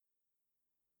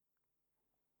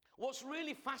What's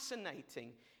really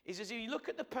fascinating is as you look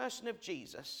at the person of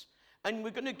Jesus, and we're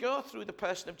going to go through the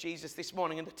person of Jesus this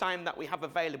morning in the time that we have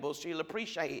available, so you'll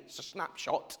appreciate it's a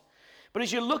snapshot. But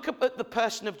as you look up at the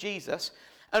person of Jesus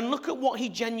and look at what he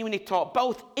genuinely taught,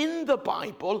 both in the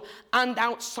Bible and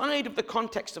outside of the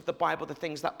context of the Bible, the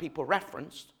things that people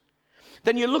referenced,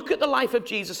 then you look at the life of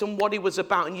Jesus and what he was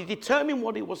about, and you determine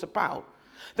what he was about.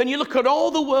 Then you look at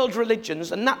all the world's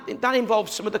religions, and that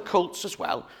involves some of the cults as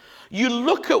well. You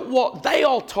look at what they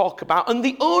all talk about, and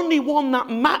the only one that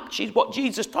matches what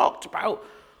Jesus talked about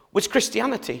was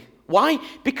Christianity. Why?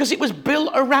 Because it was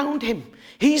built around him.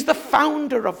 He's the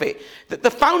founder of it. The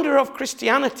founder of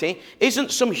Christianity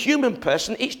isn't some human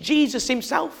person, it's Jesus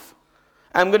himself.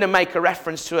 I'm going to make a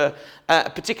reference to a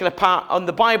particular part on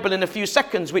the Bible in a few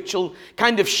seconds, which will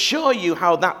kind of show you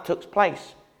how that took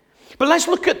place. But let's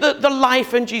look at the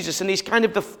life in Jesus and his kind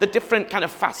of the different kind of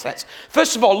facets.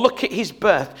 First of all, look at his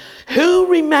birth. Who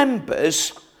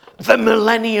remembers the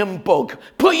millennium bug?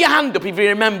 Put your hand up if you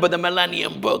remember the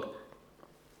millennium bug.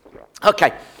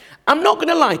 Okay, I'm not going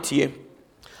to lie to you.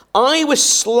 I was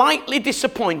slightly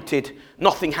disappointed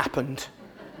nothing happened.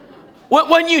 Do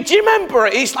you remember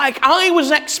it? It's like I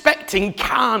was expecting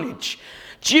carnage.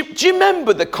 Do you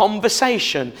remember the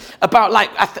conversation about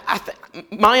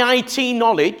my IT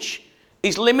knowledge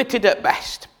is limited at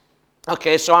best.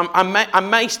 Okay, so I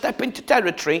may step into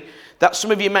territory that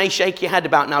some of you may shake your head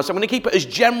about now, so I'm going to keep it as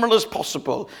general as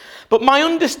possible. But my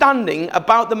understanding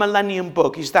about the millennium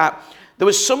bug is that there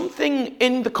was something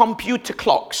in the computer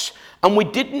clocks and we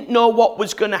didn't know what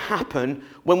was going to happen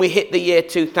when we hit the year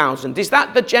 2000. Is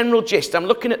that the general gist? I'm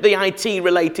looking at the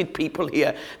IT-related people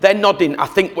here. They're nodding. I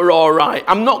think we're all right.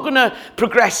 I'm not going to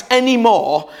progress any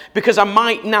more because I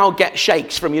might now get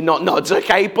shakes from your nods,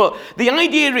 okay? But the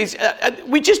idea is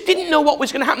we just didn't know what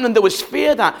was going to happen, and there was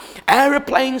fear that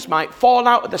aeroplanes might fall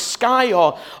out of the sky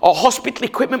or hospital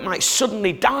equipment might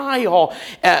suddenly die or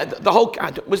the whole...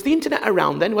 Was the internet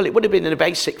around then? Well, it would have been in a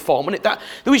basic form. And there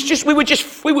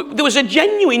was a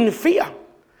genuine fear.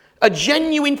 A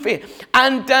genuine fear.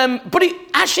 And but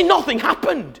actually nothing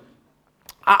happened.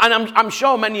 And I'm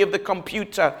sure many of the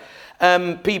computer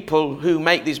people who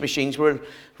make these machines were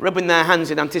rubbing their hands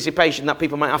in anticipation that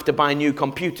people might have to buy new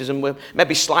computers and were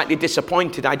maybe slightly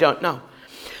disappointed. I don't know.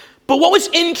 But what was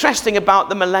interesting about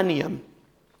the millennium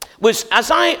was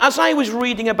as I was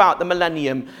reading about the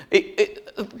millennium,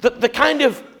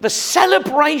 the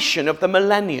celebration of the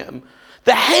millennium,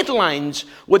 the headlines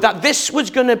were that this was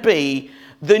going to be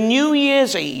the New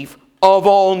Year's Eve of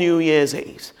all New Year's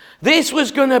Eves. This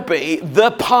was going to be the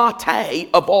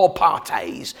party of all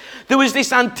parties. There was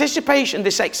this anticipation,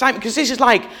 this excitement, because this is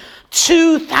like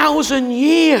 2,000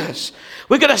 years.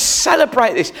 We're going to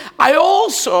celebrate this. I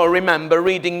also remember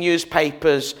reading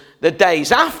newspapers the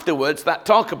days afterwards that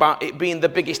talk about it being the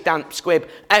biggest damp squib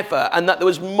ever and that there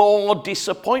was more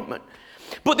disappointment.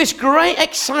 But this great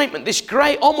excitement, this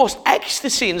great almost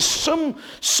ecstasy in some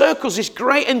circles, this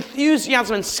great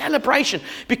enthusiasm and celebration,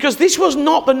 because this was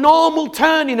not the normal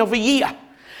turning of a year.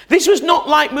 This was not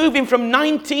like moving from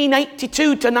 1982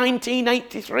 to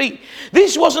 1983.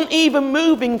 This wasn't even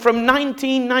moving from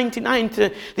 1999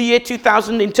 to the year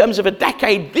 2000 in terms of a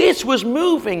decade. This was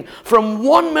moving from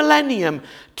one millennium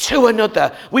to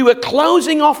another. We were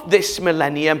closing off this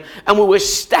millennium and we were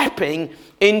stepping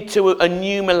into a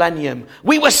new millennium.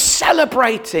 We were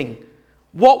celebrating.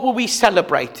 What were we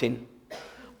celebrating?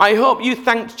 I hope you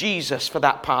thanked Jesus for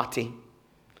that party.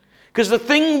 Because the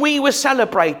thing we were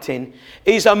celebrating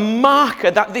is a marker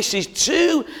that this is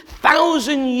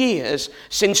 2,000 years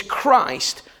since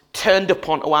Christ turned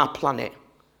upon our planet.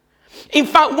 In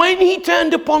fact, when he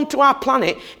turned upon to our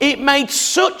planet, it made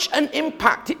such an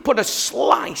impact, it put a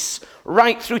slice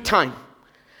right through time.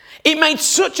 It made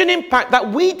such an impact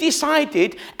that we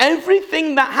decided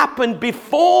everything that happened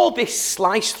before this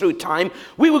slice through time,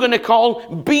 we were going to call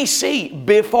BC,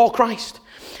 before Christ.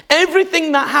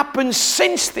 Everything that happened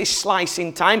since this slice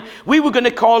in time, we were going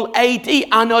to call AD,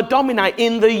 Anno Domini,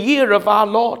 in the year of our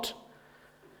Lord.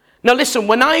 Now listen,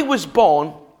 when I was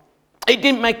born, it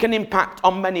didn't make an impact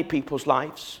on many people's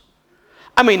lives.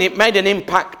 I mean, it made an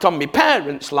impact on my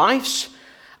parents' lives.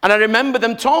 And I remember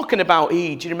them talking about, do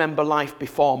you remember life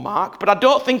before Mark? But I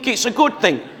don't think it's a good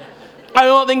thing. I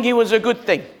don't think it was a good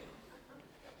thing.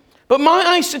 But might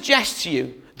I suggest to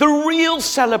you, the real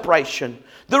celebration,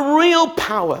 the real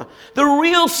power, the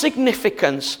real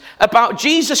significance about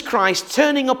Jesus Christ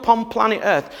turning upon planet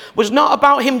Earth was not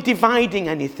about him dividing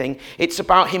anything. It's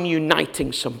about him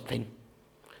uniting something.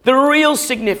 The real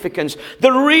significance,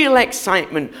 the real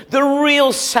excitement, the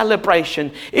real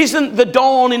celebration isn't the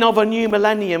dawning of a new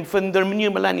millennium for the new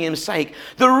millennium's sake.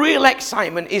 The real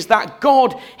excitement is that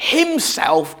God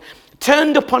himself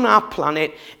turned up on our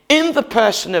planet in the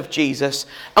person of Jesus.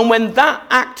 And when that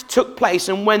act took place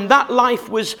and when that life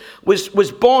was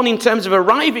born in terms of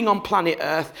arriving on planet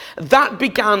Earth, that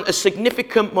began a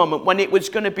significant moment when it was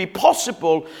going to be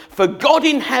possible for God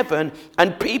in heaven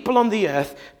and people on the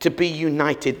earth to be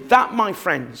united. That, my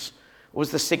friends,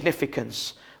 was the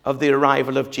significance of the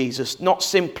arrival of Jesus. Not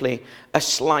simply a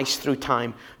slice through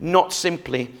time, not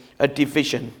simply a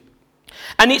division.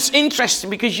 And it's interesting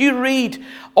because you read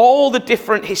all the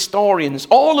different historians,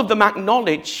 all of them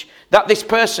acknowledge that this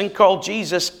person called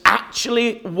Jesus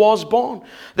actually was born.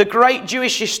 The great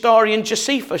Jewish historian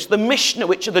Josephus, the Mishnah,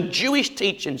 which are the Jewish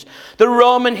teachings, the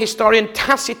Roman historian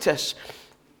Tacitus,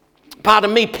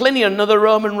 Pliny, another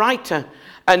Roman writer,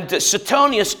 and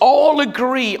Suetonius all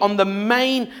agree on the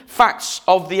main facts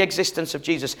of the existence of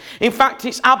Jesus. In fact,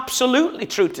 it's absolutely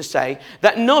true to say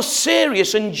that no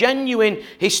serious and genuine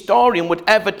historian would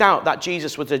ever doubt that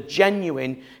Jesus was a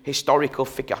genuine historical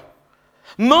figure.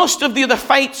 Most of the other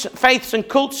faiths and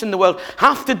cults in the world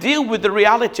have to deal with the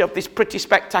reality of this pretty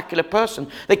spectacular person.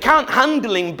 They can't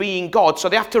handle him being God, so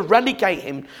they have to relegate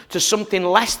him to something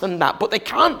less than that. But they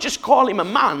can't just call him a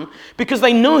man because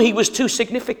they know he was too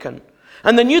significant.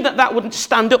 And they knew that that wouldn't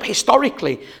stand up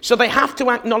historically. So they have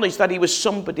to acknowledge that he was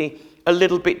somebody a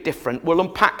little bit different. We'll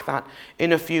unpack that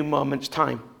in a few moments'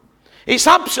 time. It's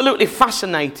absolutely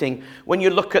fascinating when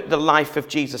you look at the life of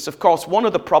Jesus. Of course, one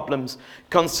of the problems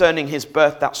concerning his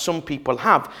birth that some people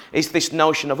have is this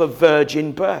notion of a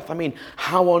virgin birth. I mean,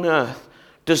 how on earth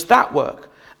does that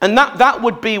work? And that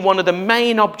would be one of the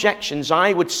main objections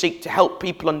I would seek to help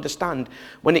people understand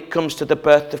when it comes to the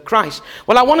birth of Christ.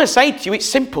 Well, I want to say to you, it's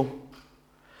simple.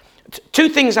 Two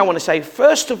things I want to say.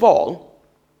 First of all,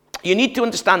 you need to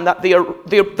understand that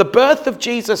the birth of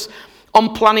Jesus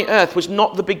on planet Earth was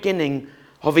not the beginning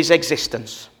of his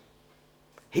existence.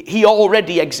 He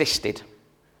already existed.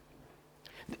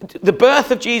 The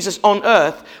birth of Jesus on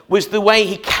earth was the way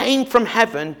he came from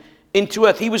heaven into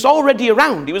earth. He was already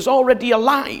around. He was already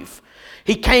alive.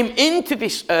 He came into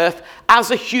this earth as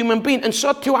a human being. And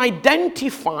so to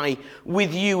identify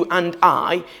with you and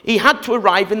I, he had to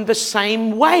arrive in the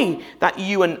same way that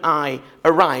you and I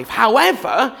arrive.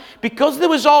 However, because there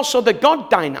was also the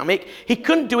God dynamic, he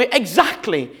couldn't do it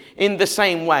exactly in the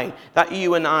same way that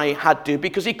you and I had to.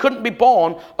 Because he couldn't be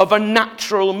born of a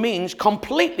natural means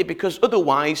completely, because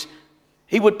otherwise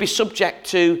he would be subject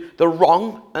to the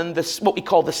wrong and what we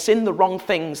call the sin, the wrong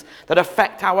things that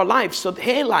affect our lives. So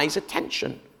here lies a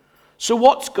tension. So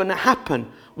what's going to happen?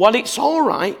 Well, it's all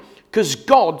right because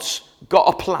God's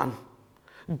got a plan.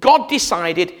 God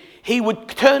decided he would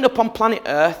turn up on planet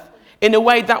Earth in a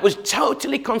way that was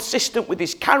totally consistent with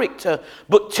his character,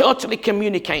 but totally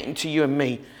communicating to you and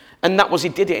me. And that was, he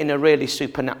did it in a really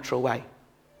supernatural way.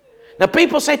 Now,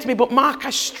 people say to me, but Mark, I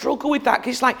struggle with that.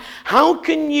 It's like, how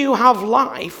can you have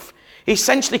life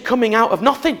essentially coming out of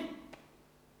nothing?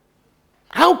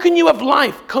 How can you have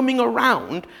life coming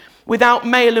around without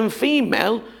male and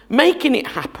female making it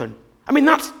happen? I mean,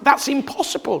 that's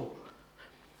impossible.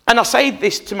 And I say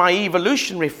this to my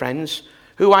evolutionary friends,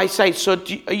 who I say, so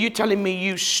are you telling me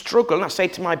you struggle? And I say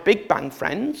to my Big Bang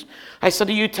friends, I said,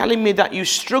 are you telling me that you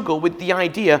struggle with the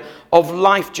idea of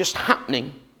life just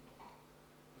happening?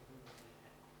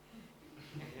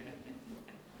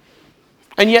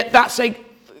 And yet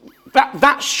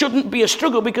that shouldn't be a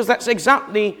struggle, because that's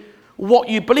exactly what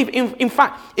you believe. In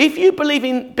fact, if you believe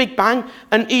in Big Bang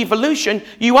and evolution,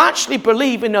 you actually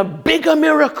believe in a bigger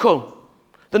miracle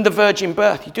than the virgin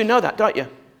birth. You do know that, don't you?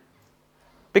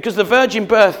 Because the virgin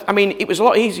birth, I mean, it was a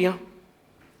lot easier.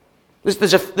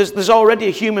 There's already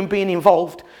a human being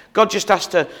involved. God just has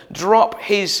to drop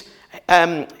his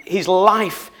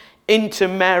life into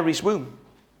Mary's womb.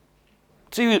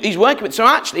 So he's working with. So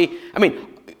actually, I mean,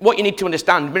 what you need to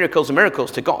understand, miracles are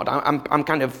miracles to God. I'm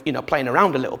kind of, playing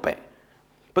around a little bit.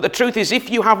 But the truth is, if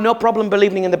you have no problem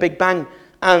believing in the Big Bang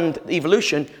and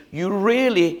evolution,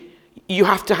 you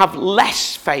have to have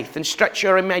less faith and stretch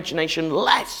your imagination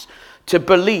less to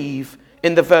believe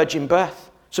in the virgin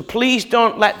birth. So please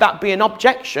don't let that be an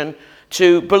objection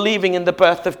to believing in the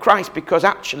birth of Christ, because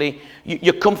actually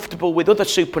you're comfortable with other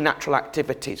supernatural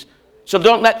activities. So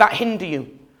don't let that hinder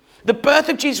you. The birth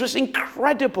of Jesus was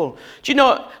incredible. Do you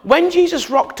know, when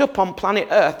Jesus rocked up on planet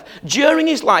Earth, during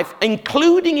his life,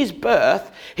 including his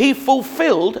birth, he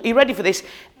fulfilled, are you ready for this,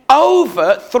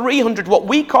 over 300 what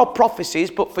we call prophecies,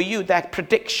 but for you they're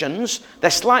predictions. They're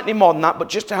slightly more than that, but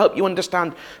just to help you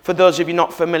understand, for those of you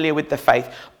not familiar with the faith,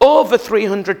 over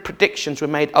 300 predictions were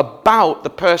made about the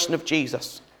person of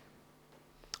Jesus.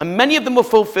 And many of them were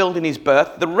fulfilled in his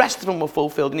birth. The rest of them were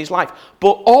fulfilled in his life.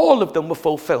 But all of them were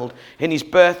fulfilled in his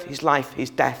birth, his life,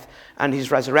 his death, and his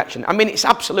resurrection. I mean, it's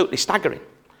absolutely staggering.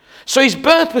 So his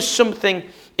birth was something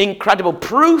incredible.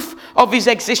 Proof of his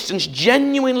existence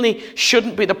genuinely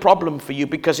shouldn't be the problem for you,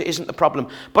 because it isn't the problem.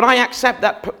 But I accept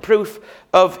that proof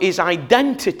of his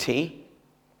identity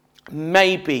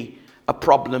may be a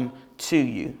problem to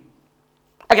you.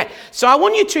 Okay, so I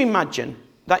want you to imagine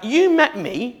that you met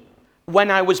me when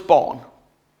I was born.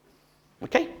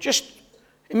 Okay, just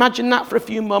imagine that for a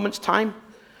few moments' time.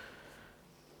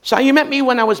 So you met me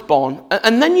when I was born,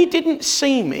 and then you didn't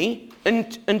see me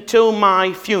until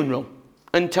my funeral,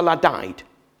 until I died.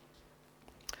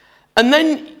 And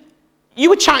then you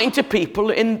were chatting to people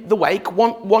in the wake.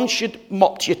 One should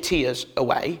mop your tears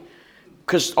away,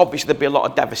 because obviously there'd be a lot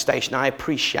of devastation. I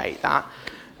appreciate that.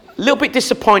 A little bit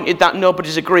disappointed that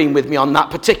nobody's agreeing with me on that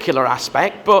particular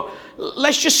aspect, but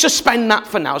let's just suspend that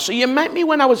for now. So you met me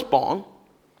when I was born,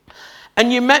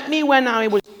 and you met me when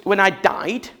I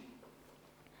died,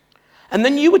 and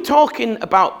then you were talking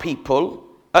about people,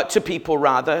 to people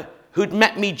rather, who'd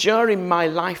met me during my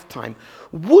lifetime.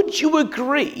 Would you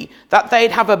agree that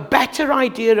they'd have a better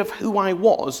idea of who I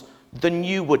was than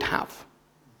you would have?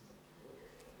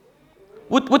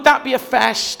 Would that be a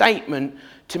fair statement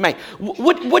to make?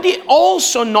 Would it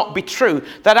also not be true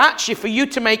that actually for you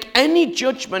to make any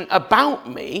judgment about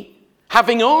me,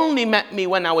 having only met me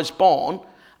when I was born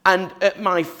and at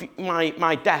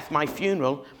my death, my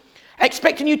funeral,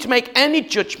 expecting you to make any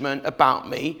judgment about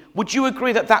me, would you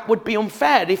agree that that would be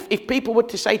unfair? If people were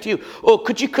to say to you, oh,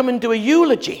 could you come and do a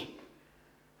eulogy?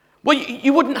 Well,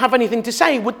 you wouldn't have anything to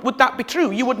say. Would that be true?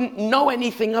 You wouldn't know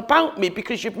anything about me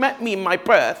because you've met me in my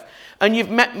birth and you've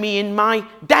met me in my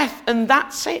death, and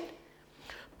that's it.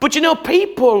 But you know,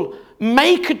 people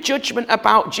make a judgment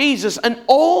about Jesus, and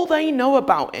all they know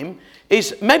about him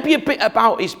is maybe a bit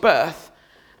about his birth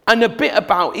and a bit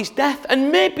about his death,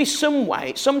 and maybe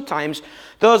sometimes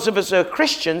those of us who are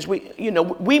Christians,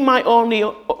 we might only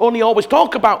always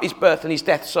talk about his birth and his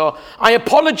death. So I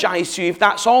apologize to you if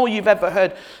that's all you've ever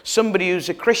heard somebody who's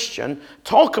a Christian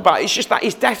talk about. It's just that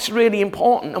his death's really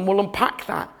important, and we'll unpack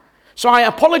that. So I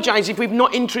apologize if we've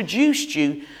not introduced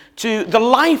you to the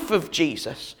life of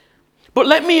Jesus. But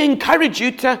let me encourage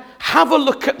you to have a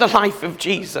look at the life of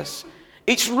Jesus.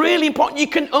 It's really important. You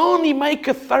can only make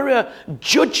a thorough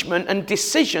judgment and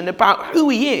decision about who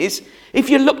he is if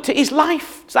you looked at his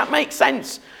life. Does that make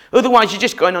sense? Otherwise, you're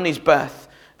just going on his birth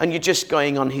and you're just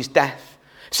going on his death.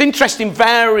 It's interesting,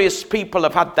 various people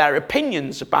have had their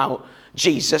opinions about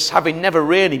Jesus, having never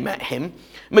really met him.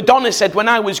 Madonna said, when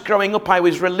I was growing up, I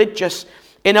was religious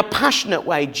in a passionate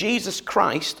way. Jesus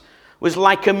Christ was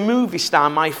like a movie star,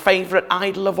 my favorite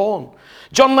idol of all.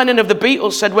 John Lennon of the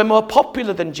Beatles said, we're more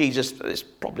popular than Jesus. That's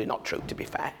probably not true, to be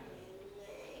fair.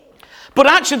 But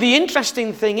actually, the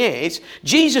interesting thing is,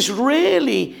 Jesus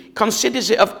really considers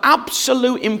it of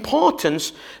absolute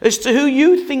importance as to who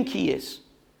you think he is.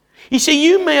 You see,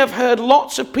 you may have heard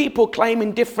lots of people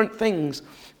claiming different things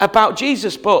about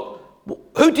Jesus, but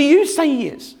who do you say he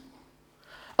is?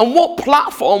 And what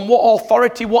platform, what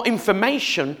authority, what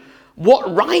information,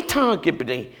 what right,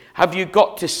 arguably, have you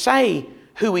got to say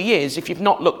who he is if you've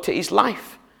not looked at his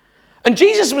life? And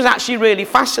Jesus was actually really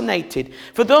fascinated.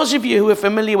 For those of you who are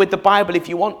familiar with the Bible, if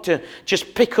you want to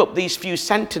just pick up these few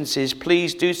sentences,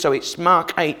 please do so. It's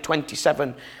Mark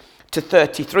 8:27 to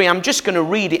 33. I'm just going to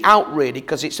read it out really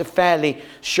because it's a fairly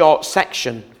short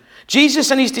section.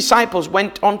 Jesus and his disciples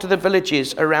went on to the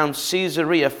villages around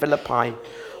Caesarea Philippi.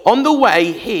 On the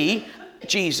way, he,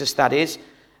 Jesus that is,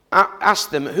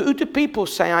 asked them, who do people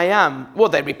say I am? Well,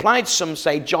 they replied, some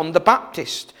say John the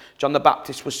Baptist. John the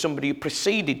Baptist was somebody who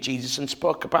preceded Jesus and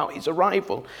spoke about his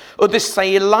arrival. Others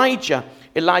say Elijah.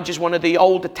 Elijah's one of the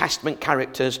Old Testament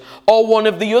characters, or one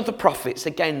of the other prophets,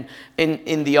 again,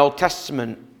 in the Old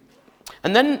Testament.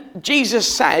 And then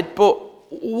Jesus said, but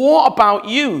what about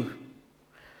you?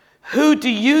 Who do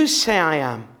you say I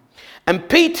am? And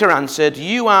Peter answered,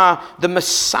 you are the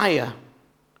Messiah.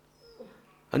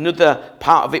 Another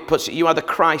part of it puts it, you are the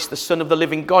Christ, the Son of the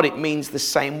living God. It means the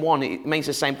same one. It means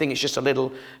the same thing. It's just a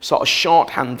little sort of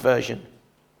shorthand version.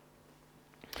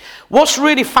 What's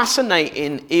really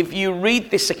fascinating, if you read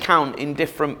this account in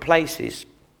different places,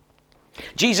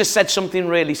 Jesus said something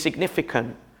really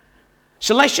significant.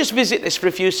 So let's just visit this for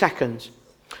a few seconds.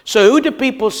 So who do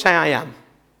people say I am?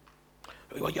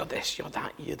 Well, you're this, you're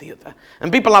that, you're the other.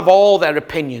 And people have all their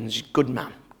opinions. Good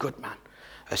man, good man,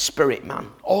 a spirit man,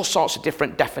 all sorts of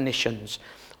different definitions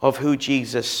of who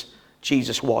Jesus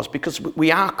was, because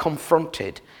we are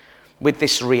confronted with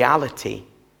this reality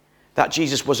that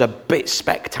Jesus was a bit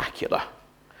spectacular.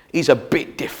 He's a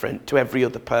bit different to every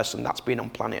other person that's been on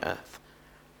planet Earth.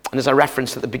 And as I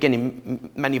referenced at the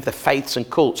beginning, many of the faiths and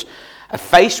cults are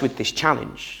faced with this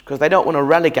challenge because they don't want to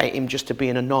relegate him just to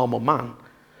being a normal man,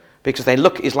 because they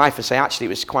look at his life and say, actually, it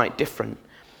was quite different.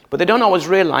 But they don't always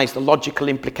realize the logical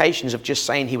implications of just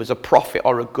saying he was a prophet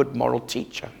or a good moral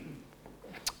teacher.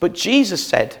 But Jesus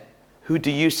said, who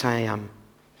do you say I am?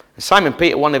 And Simon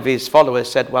Peter, one of his followers,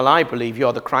 said, well, I believe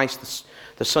you're the Christ,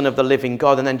 the Son of the living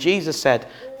God. And then Jesus said,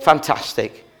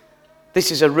 fantastic.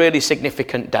 This is a really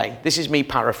significant day. This is me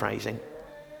paraphrasing.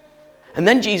 And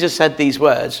then Jesus said these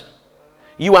words,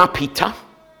 you are Peter,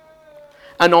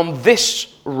 and on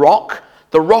this rock,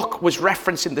 the rock was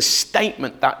referencing the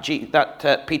statement that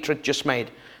Peter had just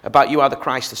made about you are the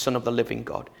Christ, the Son of the living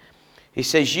God. He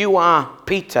says, you are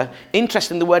Peter.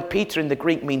 Interesting, the word Peter in the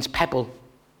Greek means pebble.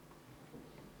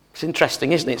 It's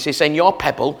interesting, isn't it? So he's saying you're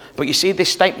pebble, but you see this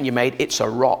statement you made, it's a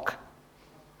rock.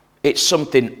 It's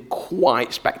something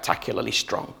quite spectacularly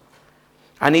strong.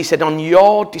 And he said, on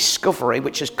your discovery,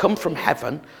 which has come from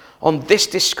heaven, on this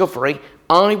discovery,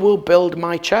 I will build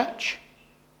my church.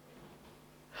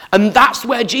 And that's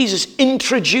where Jesus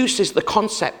introduces the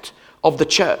concept of the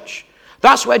church.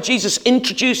 That's where Jesus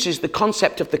introduces the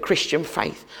concept of the Christian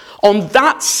faith. On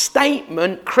that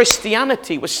statement,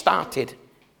 Christianity was started,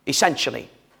 essentially.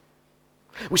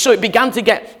 So it began to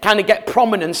get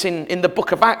prominence in the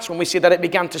book of Acts when we see that it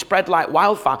began to spread like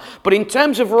wildfire. But in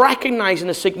terms of recognizing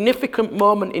a significant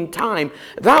moment in time,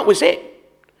 that was it.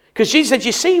 Because Jesus said,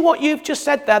 you see what you've just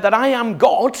said there, that I am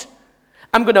God?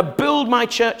 I'm going to build my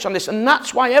church on this. And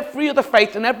that's why every other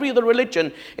faith and every other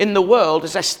religion in the world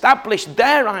has established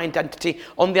their identity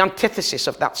on the antithesis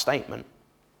of that statement,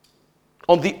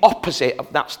 on the opposite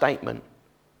of that statement.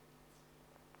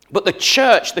 But the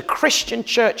church, the Christian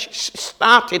church,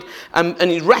 started and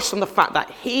it rests on the fact that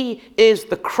he is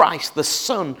the Christ, the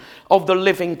Son of the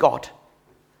living God.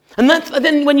 And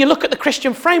then when you look at the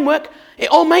Christian framework, it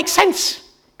all makes sense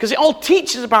because it all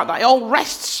teaches about that. It all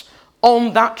rests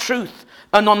on that truth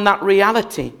and on that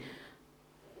reality.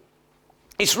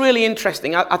 It's really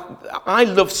interesting. I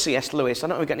love C.S. Lewis. I don't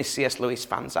know if we've got any C.S. Lewis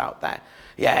fans out there.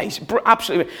 Yeah, he's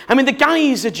absolutely... I mean, the guy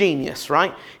is a genius,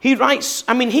 right? He writes...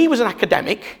 I mean, he was an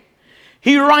academic.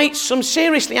 He writes some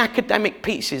seriously academic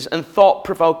pieces and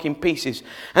thought-provoking pieces.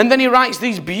 And then he writes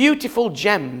these beautiful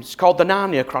gems called the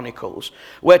Narnia Chronicles,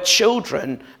 where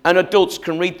children and adults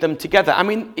can read them together. I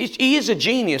mean, he is a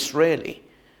genius, really.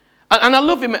 And I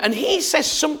love him. And he says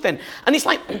something. And it's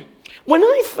like, when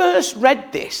I first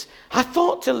read this, I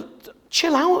thought to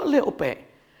chill out a little bit.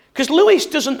 Because Lewis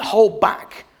doesn't hold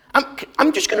back.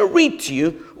 I'm just going to read to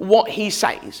you what he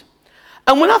says.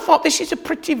 And when I thought this is a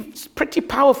pretty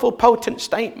powerful, potent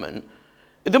statement,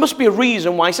 there must be a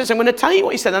reason why he says it. I'm going to tell you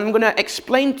what he said, and I'm going to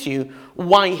explain to you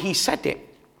why he said it.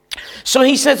 So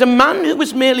he says, a man who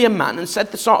was merely a man and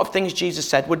said the sort of things Jesus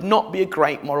said would not be a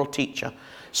great moral teacher.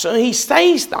 So he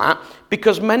says that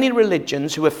because many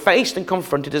religions who are faced and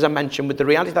confronted, as I mentioned, with the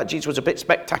reality that Jesus was a bit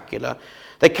spectacular,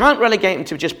 they can't relegate him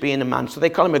to just being a man, so they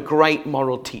call him a great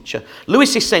moral teacher.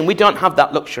 Lewis is saying we don't have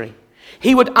that luxury.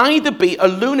 He would either be a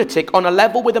lunatic on a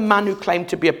level with a man who claimed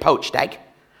to be a poached egg,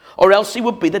 or else he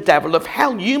would be the devil of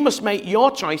hell. You must make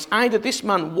your choice. Either this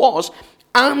man was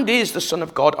and is the Son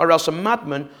of God, or else a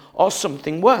madman or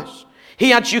something worse.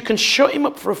 He adds, you can shut him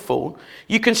up for a fool,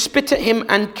 you can spit at him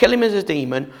and kill him as a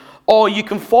demon, or you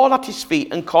can fall at his feet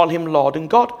and call him Lord and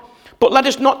God. But let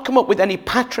us not come up with any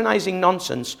patronizing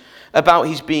nonsense about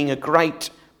his being a great,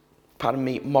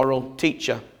 moral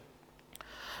teacher.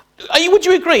 Would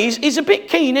you agree? He's a bit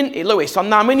keen, isn't he, Lewis, on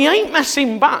that? I mean, he ain't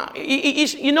messing back.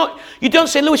 You don't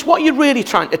say, Lewis, what are you really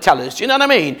trying to tell us? Do you know what I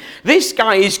mean? This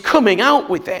guy is coming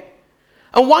out with it.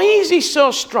 And why is he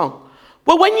so strong?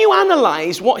 Well, when you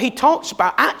analyze what he talks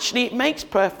about, actually, it makes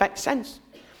perfect sense.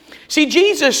 See,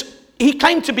 Jesus, he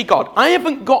claimed to be God. I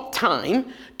haven't got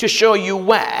time to show you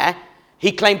where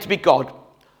he claimed to be God.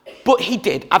 But he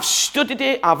did. I've studied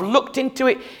it. I've looked into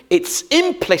it. It's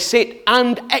implicit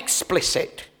and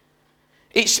explicit.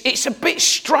 It's a bit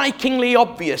strikingly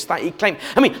obvious that he claimed.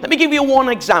 I mean, let me give you one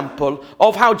example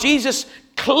of how Jesus,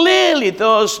 clearly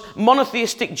those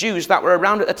monotheistic Jews that were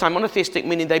around at the time, monotheistic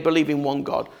meaning they believe in one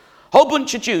God, whole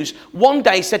bunch of Jews, one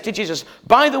day said to Jesus,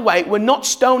 by the way, we're not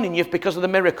stoning you because of the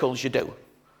miracles you do.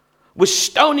 We're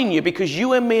stoning you because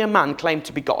you and mere man claim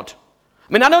to be God.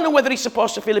 I mean, I don't know whether he's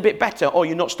supposed to feel a bit better, or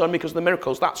you're not stoning me because of the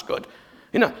miracles, that's good.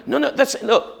 No,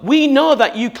 look, we know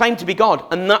that you claim to be God,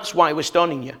 and that's why we're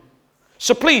stoning you.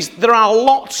 So please, there are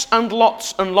lots and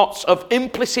lots and lots of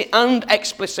implicit and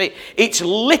explicit, it's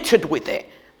littered with it,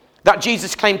 that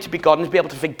Jesus claimed to be God and to be able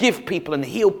to forgive people and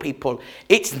heal people.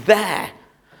 It's there.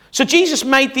 So Jesus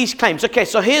made these claims. Okay,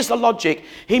 so here's the logic.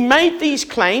 He made these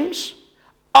claims.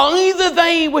 Either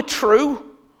they were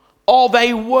true or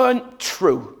they weren't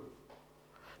true.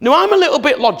 Now, I'm a little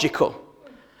bit logical.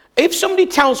 If somebody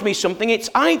tells me something,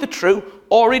 it's either true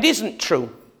or it isn't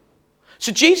true.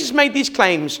 So Jesus made these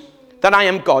claims that I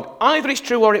am God. Either it's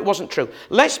true or it wasn't true.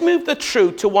 Let's move the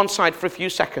true to one side for a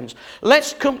few seconds.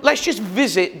 Let's just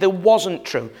visit the wasn't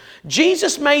true.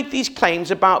 Jesus made these claims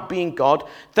about being God.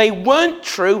 They weren't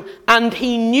true and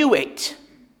he knew it.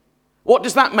 What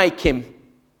does that make him?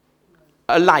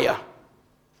 A liar.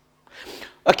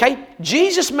 Okay,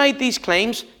 Jesus made these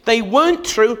claims. They weren't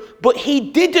true, but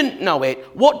he didn't know it.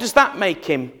 What does that make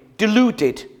him?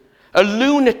 Deluded. A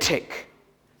lunatic.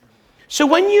 So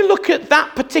when you look at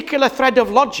that particular thread of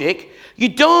logic, you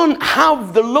don't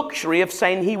have the luxury of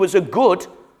saying he was a good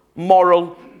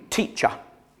moral teacher.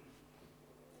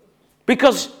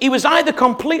 Because he was either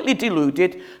completely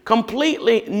deluded,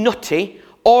 completely nutty,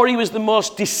 or he was the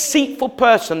most deceitful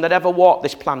person that ever walked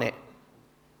this planet.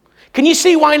 Can you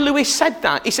see why Lewis said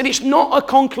that? He said it's not a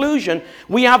conclusion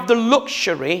we have the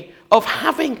luxury of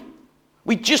having.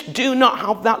 We just do not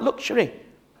have that luxury.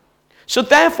 So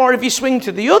therefore, if you swing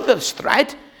to the other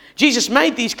thread, Jesus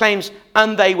made these claims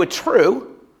and they were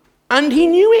true, and he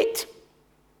knew it.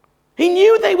 He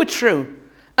knew they were true,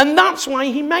 and that's why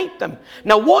he made them.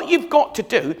 Now, what you've got to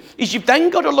do is you've then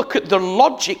got to look at the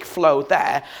logic flow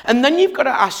there, and then you've got to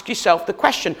ask yourself the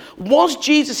question, was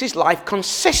Jesus' life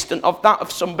consistent of that of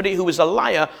somebody who was a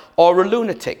liar or a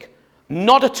lunatic?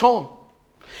 Not at all.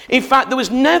 In fact, there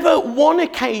was never one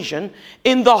occasion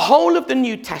in the whole of the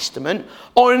New Testament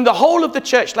or in the whole of the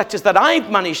church letters that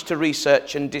I've managed to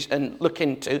research and look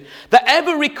into that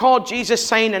ever record Jesus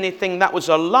saying anything that was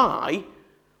a lie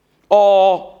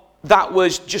or that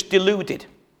was just deluded.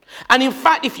 And in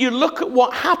fact, if you look at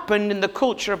what happened in the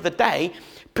culture of the day,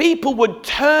 people would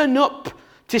turn up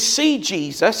to see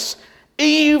Jesus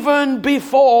even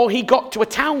before he got to a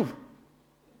town.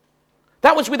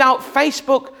 That was without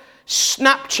Facebook,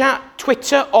 Snapchat,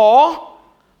 Twitter, or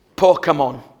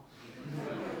Pokemon.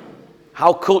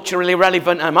 How culturally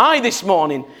relevant am I this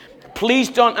morning? Please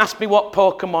don't ask me what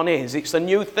Pokemon is. It's a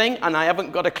new thing and I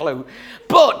haven't got a clue.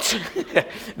 But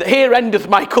here endeth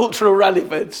my cultural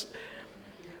relevance.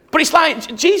 But it's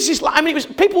like, Jesus,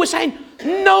 people were saying,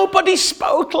 nobody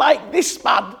spoke like this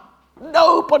man.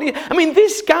 Nobody. I mean,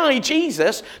 this guy,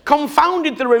 Jesus,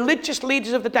 confounded the religious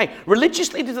leaders of the day.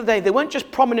 Religious leaders of the day, they weren't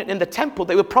just prominent in the temple,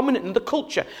 they were prominent in the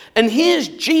culture. And here's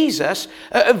Jesus,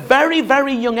 at a very,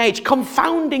 very young age,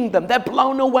 confounding them. They're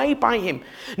blown away by him.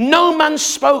 No man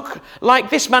spoke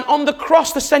like this man. On the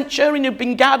cross, the centurion who'd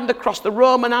been guarding the cross, the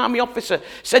Roman army officer,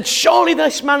 said, surely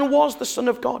this man was the Son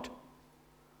of God.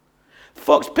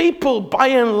 Folks, people, by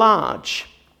and large,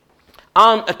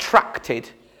 aren't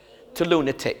attracted to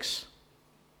lunatics.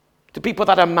 To people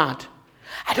that are mad.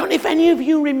 I don't know if any of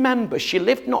you remember, she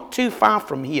lived not too far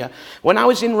from here. When I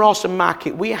was in Rawson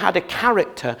Market, we had a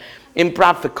character in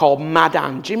Bradford called Mad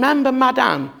Ann. Do you remember Mad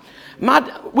Ann?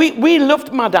 We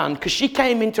loved Mad Ann because she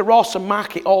came into Rawson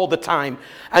Market all the time.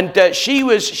 And she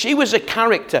was a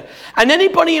character. And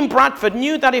anybody in Bradford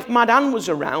knew that if Mad Ann was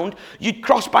around, you'd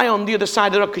cross by on the other side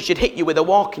of the road because she'd hit you with a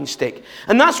walking stick.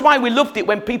 And that's why we loved it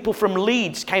when people from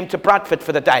Leeds came to Bradford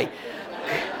for the day.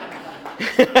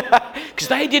 Because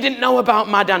they didn't know about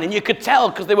Mad Ann, and you could tell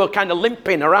because they were kind of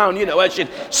limping around, as she'd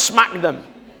smack them.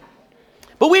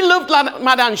 But we loved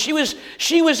Mad Ann. She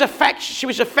was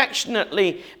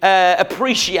affectionately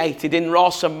appreciated in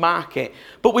Rawson Market,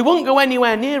 but we wouldn't go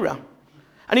anywhere near her.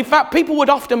 And in fact, people would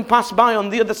often pass by on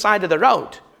the other side of the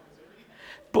road.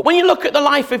 But when you look at the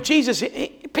life of Jesus,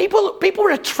 people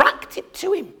were attracted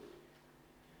to him.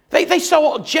 They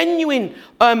saw genuine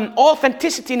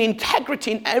authenticity and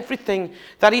integrity in everything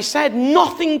that he said.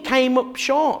 Nothing came up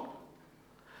short.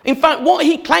 In fact, what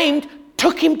he claimed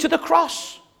took him to the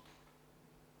cross.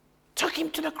 Took him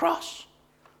to the cross.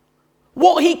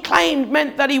 What he claimed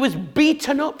meant that he was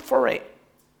beaten up for it.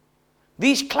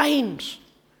 These claims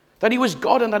that he was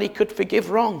God and that he could forgive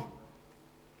wrong.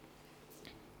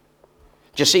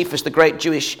 Josephus, the great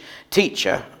Jewish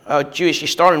teacher, Jewish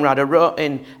historian rather, wrote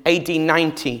in AD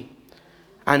 90.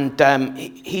 And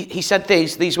he said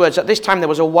these words. At this time there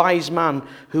was a wise man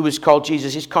who was called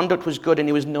Jesus. His conduct was good and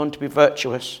he was known to be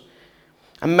virtuous.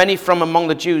 And many from among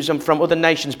the Jews and from other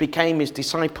nations became his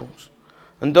disciples.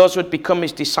 And those who had become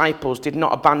his disciples did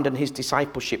not abandon his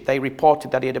discipleship. They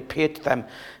reported that he had appeared to them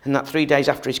and that 3 days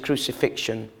after his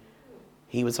crucifixion,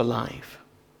 he was alive.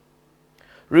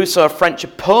 Rousseau, a French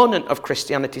opponent of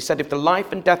Christianity, said, if the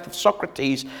life and death of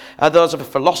Socrates are those of a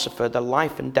philosopher, the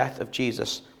life and death of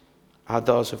Jesus are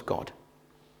those of God.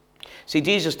 See,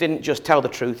 Jesus didn't just tell the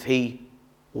truth, he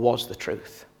was the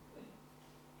truth.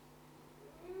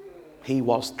 He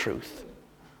was truth.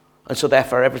 And so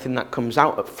therefore everything that comes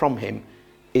out from him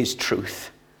is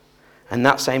truth. And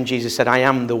that same Jesus said, I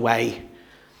am the way,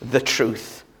 the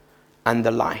truth, and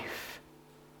the life.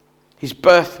 His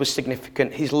birth was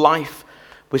significant. His life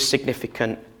was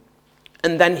significant.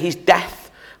 And then his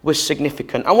death was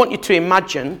significant. I want you to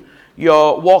imagine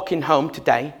you're walking home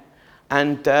today.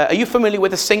 And are you familiar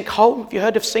with a sinkhole? Have you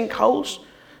heard of sinkholes?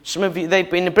 Some of you, they've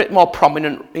been a bit more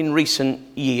prominent in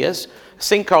recent years. A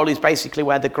sinkhole is basically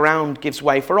where the ground gives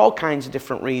way for all kinds of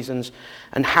different reasons.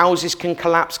 And houses can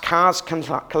collapse, cars can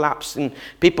collapse, and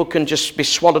people can just be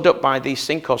swallowed up by these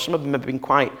sinkholes. Some of them have been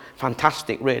quite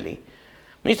fantastic, really.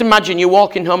 You need to imagine you're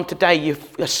walking home today, a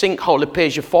sinkhole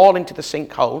appears, you fall into the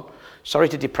sinkhole. Sorry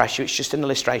to depress you, it's just an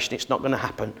illustration, it's not going to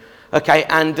happen. Okay,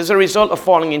 and as a result of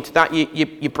falling into that,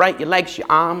 you break your legs, your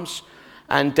arms,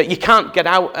 and you can't get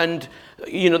out, and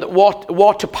you know the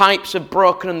water pipes are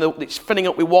broken and it's filling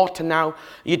up with water now.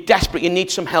 You're desperate, you need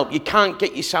some help, you can't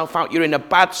get yourself out, you're in a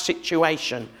bad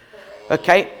situation.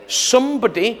 Okay,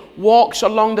 somebody walks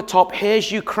along the top,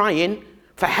 hears you crying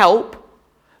for help,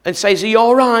 and says, are you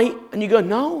all right? And you go,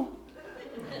 no,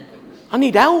 I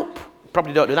need help.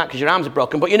 Probably don't do that because your arms are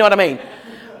broken, but you know what I mean.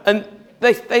 And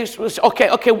they say, okay,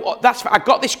 I've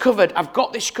got this covered. I've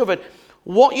got this covered.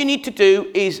 What you need to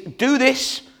do is do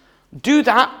this, do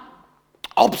that,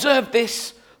 observe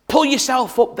this, pull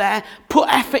yourself up there, put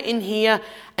effort in here,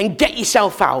 and get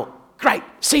yourself out. Great,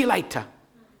 see you later.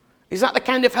 Is that the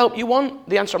kind of help you want?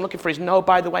 The answer I'm looking for is no,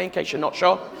 by the way, in case you're not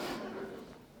sure.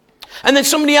 And then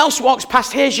somebody else walks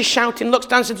past, hears you shouting, looks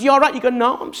down and says, you all right? You go,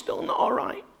 no, I'm still not all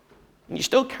right. And you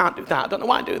still can't do that. I don't know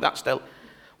why I do that still.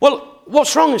 Well,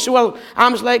 what's wrong? I say, well,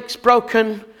 arms, legs,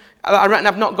 broken. I reckon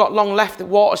I've not got long left. The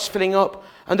water's filling up.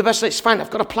 And the person says, it's fine, I've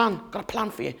got a plan. I've got a plan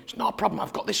for you. It's not a problem.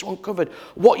 I've got this one covered.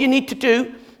 What you need to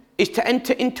do is to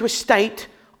enter into a state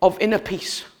of inner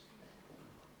peace.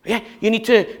 Yeah, you need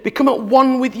to become at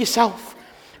one with yourself.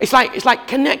 It's like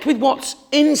connect with what's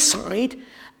inside.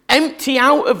 Empty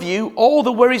out of you all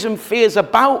the worries and fears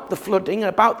about the flooding,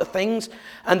 about the things,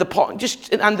 and the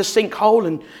sinkhole,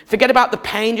 and forget about the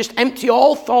pain. Just empty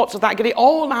all thoughts of that. Get it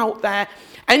all out there.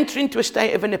 Enter into a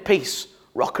state of inner peace.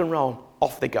 Rock and roll.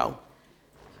 Off they go.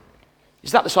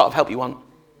 Is that the sort of help you want?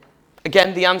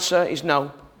 Again, the answer is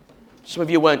no. Some of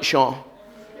you weren't sure.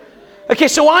 Okay,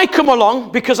 so I come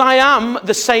along because I am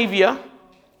the Saviour.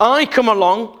 I come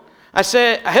along. I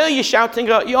say, I hear you shouting.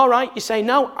 Go, you all right? You say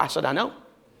no. I said, I know.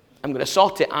 I'm going to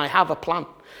sort it. I have a plan.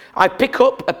 I pick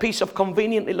up a piece of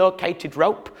conveniently located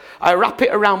rope. I wrap it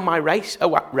around my waist.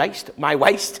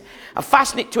 I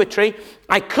fasten it to a tree.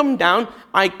 I come down.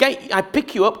 I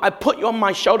pick you up. I put you on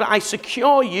my shoulder. I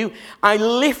secure you. I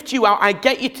lift you out. I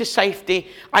get you to safety.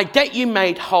 I get you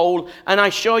made whole. And I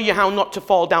show you how not to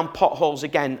fall down potholes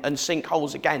again and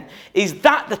sinkholes again. Is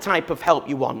that the type of help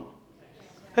you want?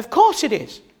 Of course it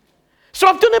is. So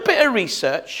I've done a bit of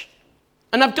research.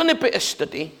 And I've done a bit of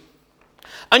study.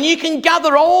 And you can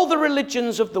gather all the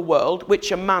religions of the world,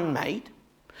 which are man-made.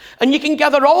 And you can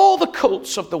gather all the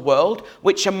cults of the world,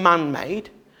 which are man-made.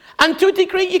 And to a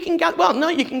degree, you can gather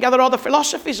all the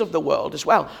philosophies of the world as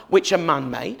well, which are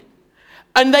man-made.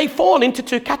 And they fall into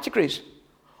two categories.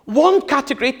 One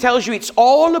category tells you it's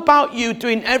all about you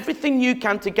doing everything you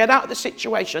can to get out of the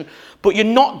situation, but you're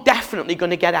not definitely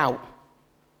going to get out.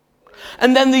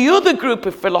 And then the other group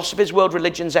of philosophies, world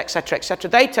religions, etc.,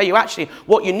 they tell you actually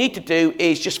what you need to do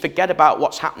is just forget about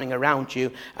what's happening around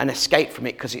you and escape from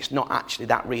it because it's not actually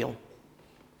that real.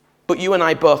 But you and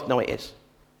I both know it is.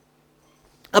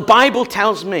 The Bible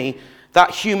tells me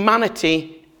that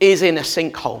humanity is in a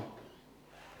sinkhole.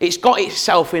 It's got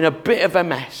itself in a bit of a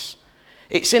mess.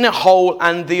 It's in a hole,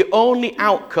 and the only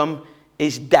outcome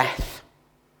is death.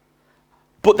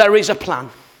 But there is a plan.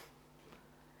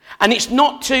 And it's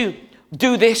not to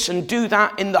do this and do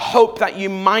that in the hope that you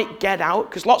might get out,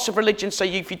 because lots of religions say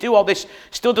if you do all this,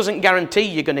 still doesn't guarantee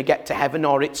you're going to get to heaven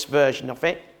or its version of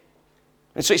it.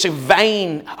 And so it's a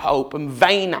vain hope and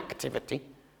vain activity.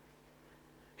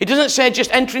 He doesn't say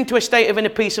just enter into a state of inner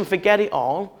peace and forget it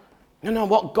all. No,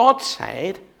 what God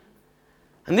said,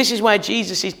 and this is where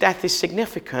Jesus' death is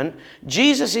significant,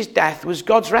 Jesus' death was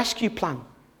God's rescue plan.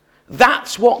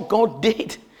 That's what God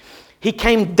did. He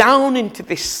came down into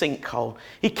this sinkhole.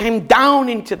 He came down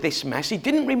into this mess. He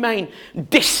didn't remain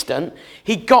distant.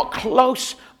 He got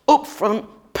close, up front,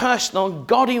 personal,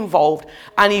 God involved,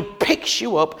 and he picks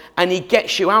you up and he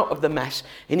gets you out of the mess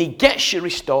and he gets you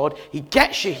restored, he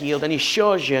gets you healed, and he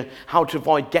shows you how to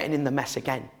avoid getting in the mess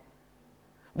again.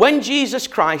 When Jesus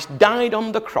Christ died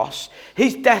on the cross,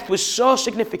 his death was so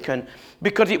significant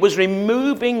because it was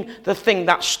removing the thing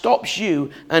that stops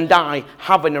you and I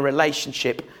having a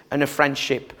relationship and a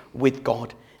friendship with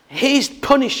God. His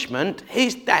punishment,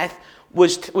 his death,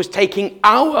 was taking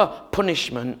our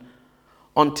punishment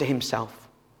onto himself.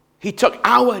 He took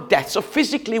our death. So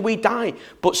physically we die,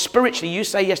 but spiritually you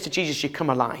say yes to Jesus, you come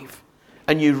alive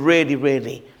and you really,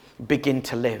 really begin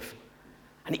to live.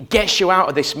 And it gets you out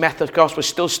of this mess. Of course, we're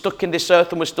still stuck in this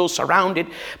earth and we're still surrounded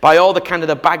by all the kind of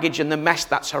the baggage and the mess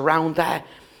that's around there.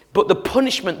 But the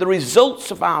punishment, the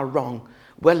results of our wrong,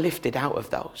 we're lifted out of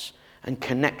those and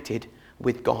connected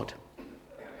with God.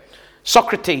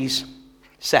 Socrates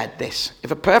said this: if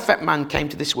a perfect man came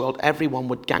to this world, everyone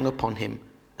would gang upon him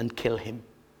and kill him.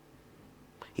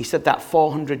 He said that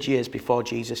 400 years before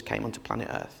Jesus came onto planet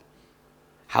Earth.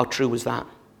 How true was that?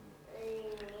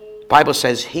 The Bible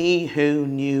says, he who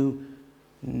knew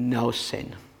no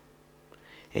sin.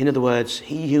 In other words,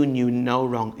 he who knew no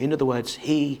wrong. In other words,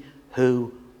 he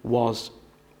who was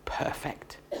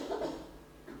perfect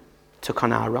took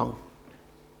on our wrong.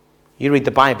 You read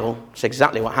the Bible, it's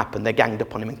exactly what happened. They ganged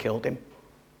up on him and killed him.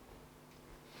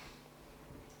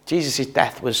 Jesus'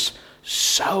 death was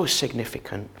so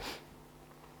significant.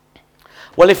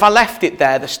 Well, if I left it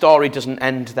there, the story doesn't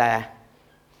end there.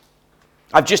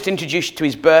 I've just introduced you to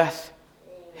his birth,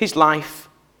 his life,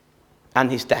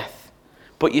 and his death.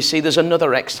 But you see, there's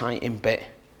another exciting bit: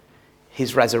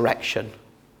 his resurrection.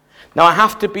 Now, I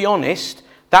have to be honest,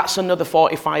 that's another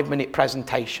 45-minute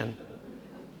presentation.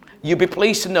 You'll be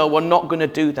pleased to know we're not going to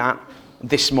do that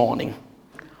this morning.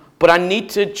 But I need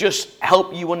to just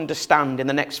help you understand in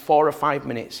the next 4 or 5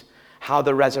 minutes how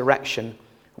the resurrection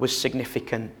was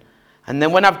significant. And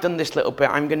then when I've done this little bit,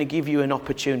 I'm going to give you an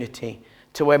opportunity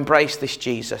to embrace this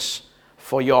Jesus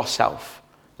for yourself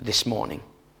this morning.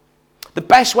 The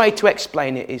best way to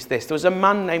explain it is this. There was a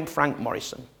man named Frank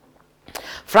Morrison.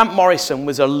 Frank Morrison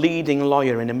was a leading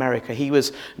lawyer in America. He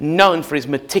was known for his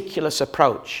meticulous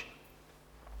approach.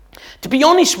 To be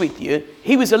honest with you,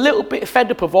 he was a little bit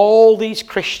fed up of all these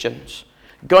Christians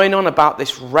going on about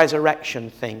this resurrection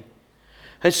thing.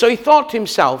 And so he thought to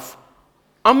himself,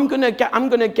 I'm going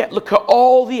to look at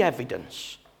all the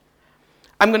evidence.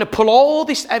 I'm going to pull all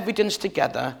this evidence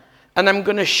together, and I'm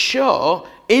going to show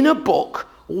in a book,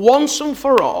 once and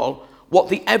for all, what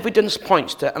the evidence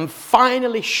points to, and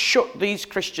finally shut these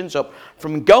Christians up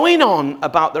from going on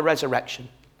about the resurrection.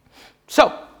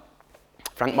 So,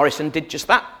 Frank Morrison did just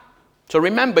that. So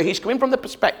remember, he's coming from the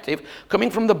perspective, coming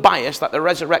from the bias that the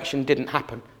resurrection didn't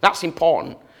happen. That's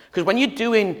important. Because when you're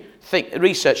doing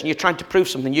research and you're trying to prove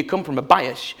something, you come from a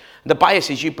bias. The bias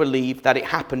is you believe that it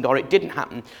happened or it didn't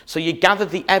happen. So you gather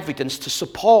the evidence to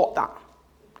support that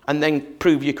and then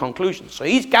prove your conclusion. So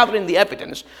he's gathering the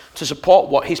evidence to support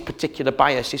what his particular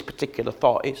bias, his particular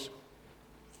thought is.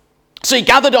 So he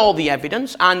gathered all the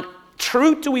evidence, and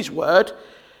true to his word,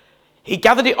 he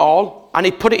gathered it all and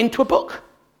he put it into a book.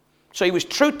 So he was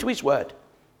true to his word.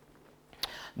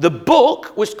 The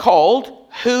book was called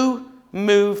Who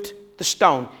Moved the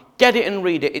Stone? Get it and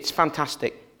read it. It's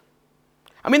fantastic.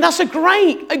 I mean, that's a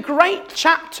great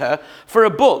chapter for a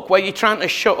book where you're trying to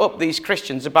shut up these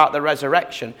Christians about the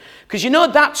resurrection. Because you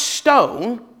know that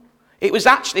stone, it was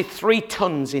actually 3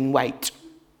 tons in weight.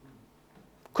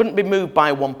 Couldn't be moved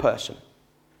by one person.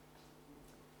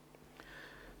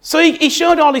 So he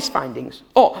showed all his findings.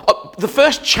 The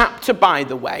first chapter, by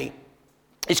the way,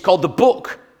 is called The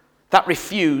Book That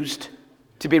Refused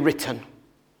to Be Written.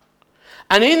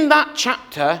 And in that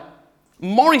chapter,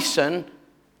 Morrison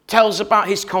tells about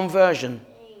his conversion.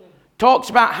 Talks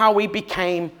about how he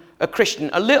became a Christian.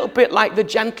 A little bit like the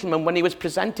gentleman when he was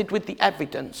presented with the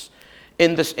evidence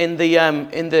in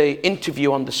the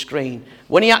interview on the screen.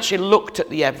 When he actually looked at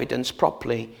the evidence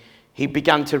properly, he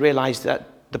began to realize that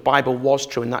the Bible was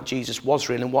true and that Jesus was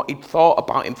real, and what he'd thought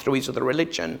about him through his other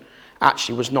religion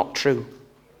actually was not true.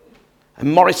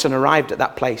 And Morrison arrived at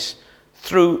that place.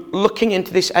 Through looking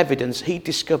into this evidence, he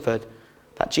discovered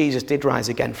that Jesus did rise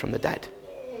again from the dead.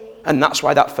 And that's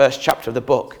why that first chapter of the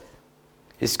book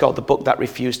is called The Book That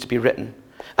Refused to Be Written.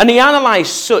 And he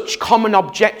analysed such common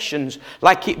objections,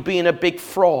 like it being a big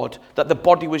fraud, that the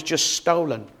body was just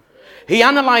stolen. He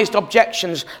analysed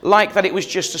objections like that it was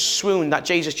just a swoon, that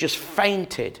Jesus just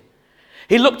fainted.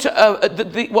 He looked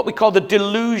at what we call the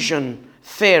delusion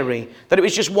theory, that it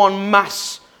was just one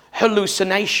mass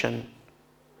hallucination.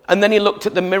 And then he looked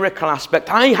at the miracle aspect.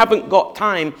 I haven't got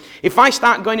time. If I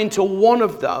start going into one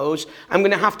of those, I'm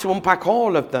going to have to unpack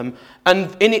all of them.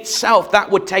 And in itself, that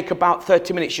would take about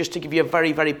 30 minutes just to give you a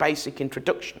very, very basic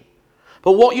introduction.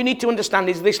 But what you need to understand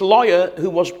is this lawyer who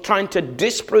was trying to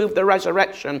disprove the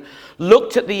resurrection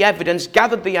looked at the evidence,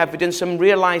 gathered the evidence, and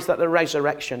realized that the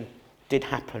resurrection did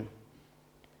happen.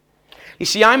 You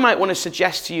see, I might want to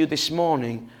suggest to you this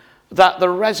morning that the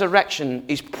resurrection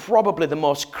is probably the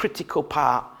most critical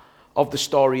part of the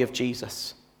story of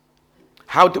Jesus.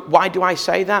 Why do I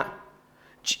say that?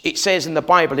 It says in the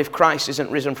Bible, if Christ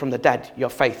isn't risen from the dead, your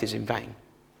faith is in vain.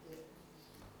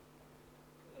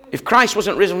 If Christ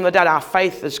wasn't risen from the dead, our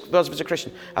faith, as those of us as a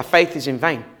Christian, our faith is in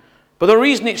vain. But the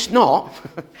reason it's not,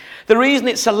 the reason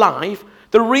it's alive,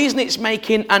 the reason it's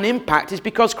making an impact is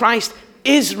because Christ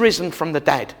is risen from the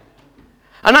dead.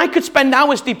 And I could spend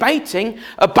hours debating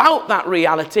about that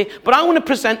reality, but I want to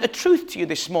present a truth to you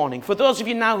this morning. For those of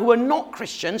you now who are not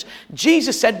Christians,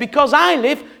 Jesus said, because I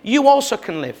live, you also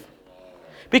can live.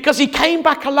 Because he came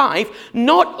back alive,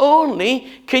 not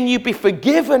only can you be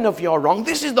forgiven of your wrong,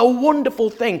 this is the wonderful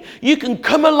thing. You can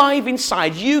come alive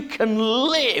inside. You can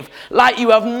live like you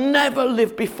have never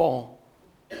lived before.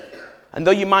 And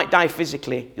though you might die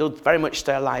physically, you'll very much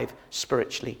stay alive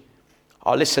spiritually.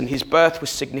 Oh, listen, his birth was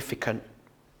significant.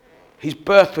 His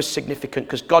birth was significant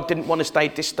because God didn't want to stay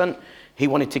distant. He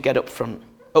wanted to get up front,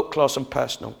 up close and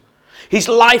personal. His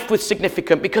life was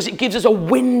significant because it gives us a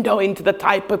window into the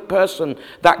type of person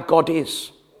that God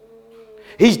is.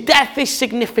 His death is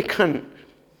significant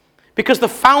because the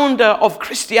founder of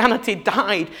Christianity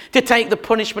died to take the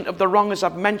punishment of the wrong, as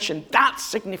I've mentioned. That's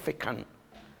significant.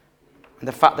 And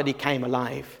the fact that he came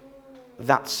alive,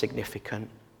 that's significant.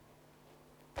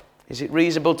 Is it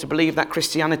reasonable to believe that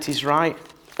Christianity is right?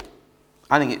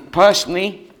 I think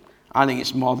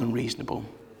it's more than reasonable.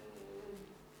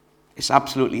 It's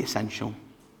absolutely essential.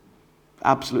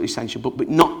 Absolutely essential, but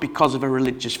not because of a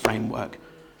religious framework,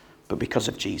 but because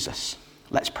of Jesus.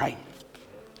 Let's pray.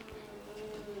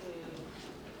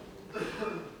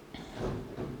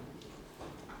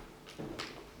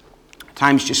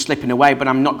 Time's just slipping away, but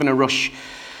I'm not going to rush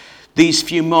these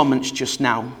few moments just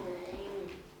now.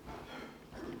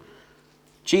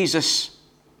 Jesus,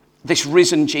 this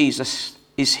risen Jesus,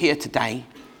 is here today,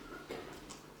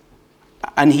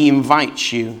 and he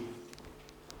invites you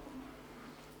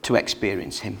to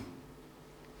experience him.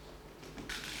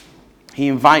 He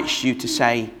invites you to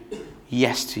say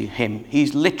yes to him.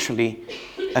 He's literally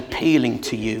appealing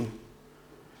to you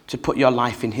to put your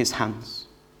life in his hands.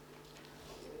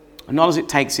 And all it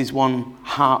takes is one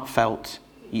heartfelt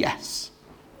yes.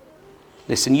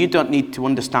 Listen, you don't need to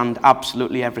understand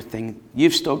absolutely everything.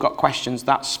 You've still got questions,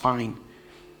 that's fine.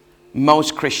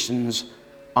 Most Christians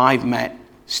I've met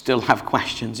still have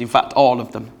questions. In fact, all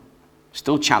of them.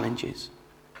 Still challenges.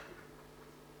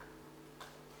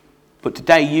 But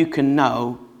today you can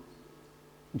know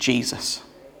Jesus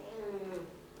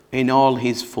in all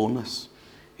his fullness,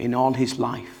 in all his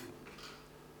life.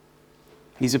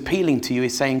 He's appealing to you.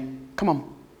 He's saying, come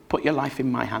on, put your life in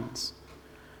my hands.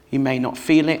 You may not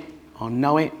feel it or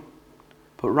know it,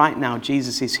 but right now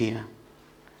Jesus is here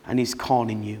and he's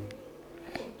calling you.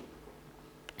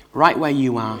 Right where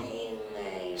you are,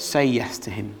 say yes to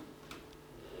him.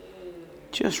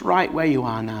 Just right where you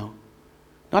are now.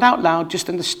 Not out loud, just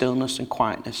in the stillness and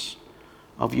quietness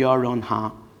of your own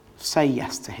heart. Say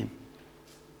yes to him.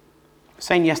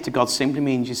 Saying yes to God simply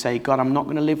means you say, God, I'm not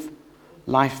going to live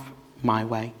life my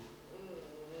way.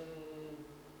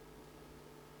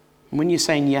 And when you're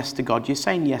saying yes to God, you're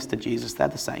saying yes to Jesus. They're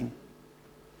the same.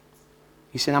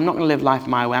 You're saying, I'm not going to live life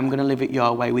my way. I'm going to live it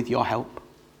your way with your help.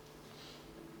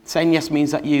 Saying yes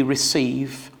means that you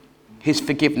receive his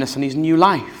forgiveness and his new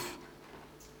life.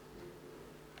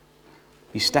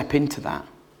 You step into that.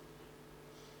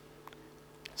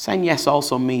 Saying yes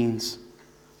also means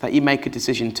that you make a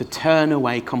decision to turn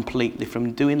away completely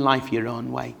from doing life your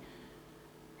own way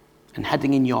and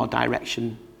heading in your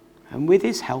direction. And with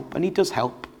his help, and he does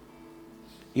help,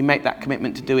 you make that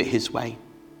commitment to do it his way.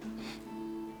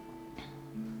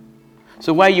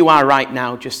 So where you are right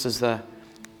now, just as the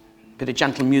bit of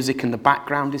gentle music in the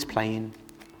background is playing,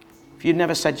 if you've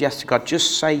never said yes to God,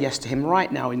 just say yes to him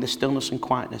right now in the stillness and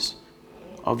quietness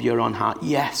of your own heart.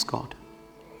 Yes, God.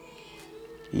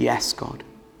 Yes, God.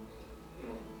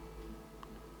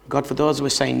 God, for those who are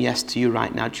saying yes to you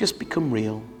right now, just become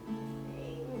real.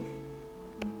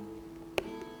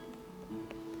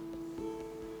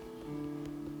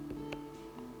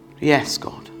 Yes,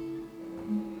 God.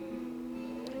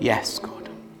 Yes, God.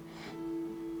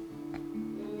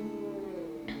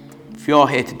 If you're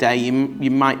here today, you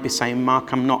might be saying,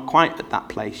 Mark, I'm not quite at that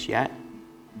place yet.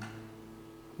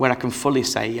 where I can fully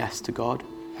say yes to God.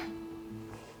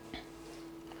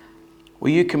 Or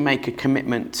you can make a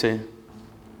commitment to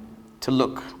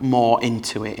look more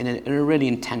into it in a really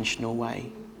intentional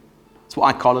way. It's what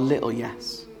I call a little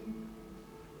yes.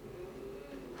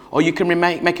 Or you can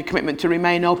make a commitment to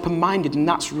remain open-minded, and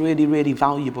that's really, really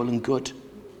valuable and good.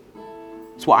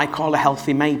 It's what I call a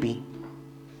healthy maybe.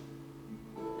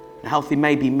 A healthy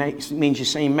maybe means you're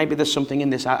saying, maybe there's something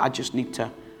in this, I just need to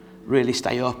really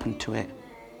stay open to it.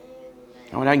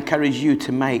 I would encourage you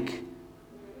to make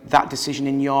that decision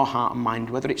in your heart and mind,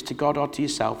 whether it's to God or to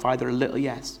yourself, either a little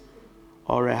yes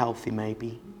or a healthy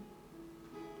maybe.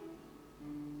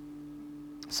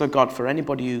 So God, for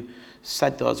anybody who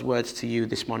said those words to you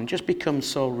this morning, just become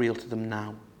so real to them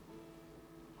now.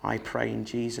 I pray in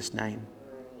Jesus' name.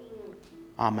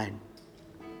 Amen.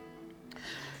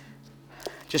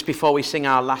 Just before we sing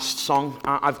our last song,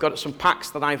 I've got some packs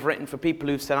that I've written for people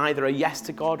who've said either a yes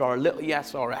to God or a little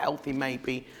yes or a healthy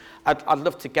maybe. I'd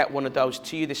love to get one of those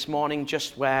to you this morning,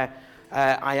 just where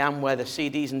I am, where the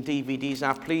CDs and DVDs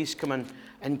are. Please come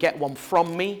and get one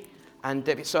from me. And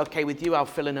if it's okay with you, I'll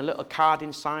fill in a little card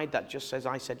inside that just says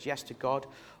I said yes to God,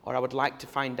 or I would like to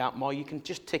find out more. You can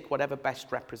just tick whatever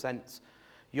best represents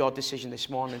your decision this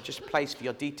morning, and just place for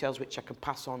your details, which I can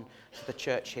pass on to the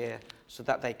church here so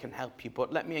that they can help you.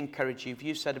 But let me encourage you, if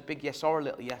you said a big yes or a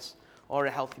little yes or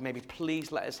a healthy maybe, please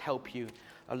let us help you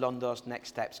along those next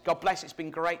steps. God bless. It's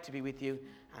been great to be with you,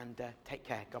 and take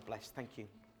care. God bless. Thank you.